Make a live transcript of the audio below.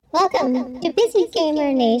Welcome to Busy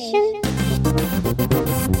Gamer Nation.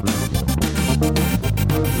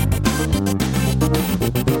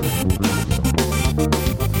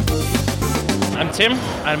 I'm Tim.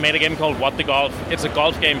 I made a game called What the Golf. It's a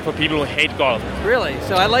golf game for people who hate golf. Really?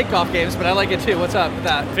 So I like golf games, but I like it too. What's up with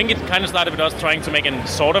that? I think it kind of started with us trying to make a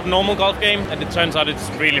sort of normal golf game, and it turns out it's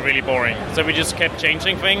really, really boring. So we just kept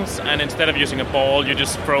changing things, and instead of using a ball, you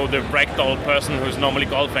just throw the ragdoll person who's normally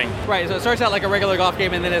golfing. Right, so it starts out like a regular golf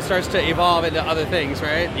game, and then it starts to evolve into other things,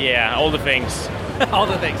 right? Yeah, all the things. All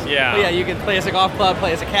the things. Yeah. But yeah, you can play as a golf club,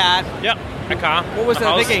 play as a cat. Yeah, a car. What was a the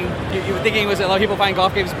house. thinking? You were thinking was that a lot of people find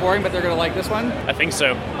golf games boring, but they're going to like this one? I think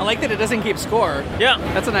so. I like that it doesn't keep score. Yeah.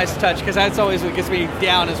 That's a nice touch, because that's always what gets me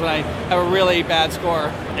down is when I have a really bad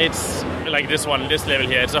score. It's like this level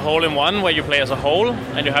here. It's a hole-in-one where you play as a hole,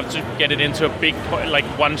 and you have to get it into a big, like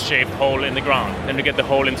one-shaped hole in the ground. Then you get the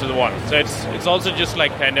hole into the one. So it's also just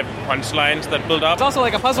like kind of punchlines that build up. It's also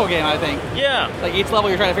like a puzzle game, I think. Yeah. Like each level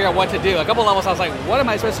you're trying to figure out what to do. A couple levels I was like, what am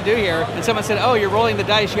I supposed to do here? And someone said, oh, you're rolling the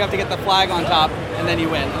dice, you have to get the flag on top, and then you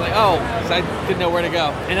win. I'm like, oh, because I didn't know where to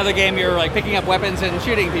go. Another game, you're like picking up weapons and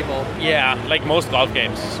shooting people. Yeah, like most golf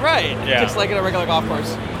games. Right. Yeah. Just like in a regular golf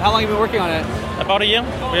course. How long have you been working on it? About a year.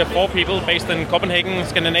 We have 4 people based in Copenhagen,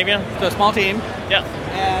 Scandinavia. So a small team. Yeah.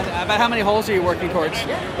 And about how many holes are you working towards?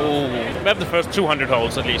 Oh, we have the first 200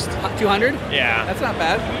 holes at least. 200? Yeah. That's not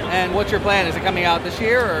bad. And what's your plan? Is it coming out this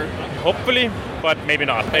year or? Hopefully, but maybe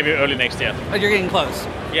not. Maybe early next year. But you're getting close.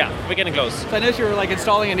 Yeah, we're getting close. So I noticed you were like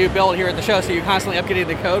installing a new build here at the show, so you're constantly updating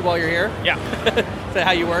the code while you're here? Yeah. Is that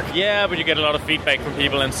how you work? Yeah, but you get a lot of feedback from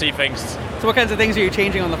people and see things. So what kinds of things are you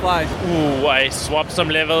changing on the fly? Ooh, I swapped some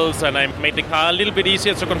levels and I made the car a little bit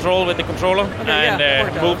easier to control with the controller.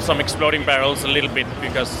 And moved some exploding barrels a little bit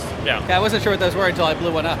because, yeah. Okay, I wasn't sure what those were until I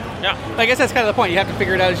blew one up. Yeah. But I guess that's kind of the point. You have to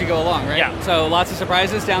figure it out as you go along, right? Yeah. So lots of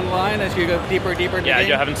surprises down the line as you go deeper and deeper into the game?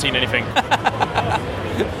 You haven't seen anything.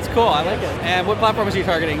 It's cool. I like it. And what platforms are you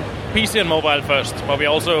targeting? PC and mobile first, but we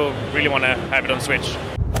also really want to have it on Switch.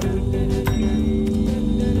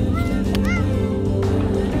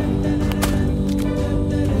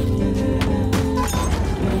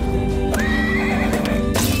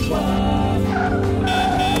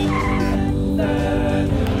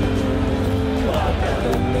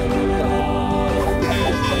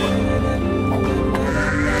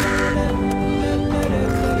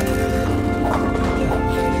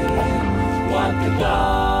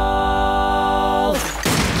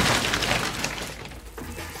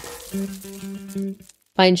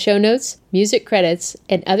 Find show notes, music credits,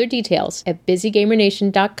 and other details at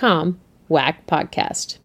busygamernation.com/WAC podcast.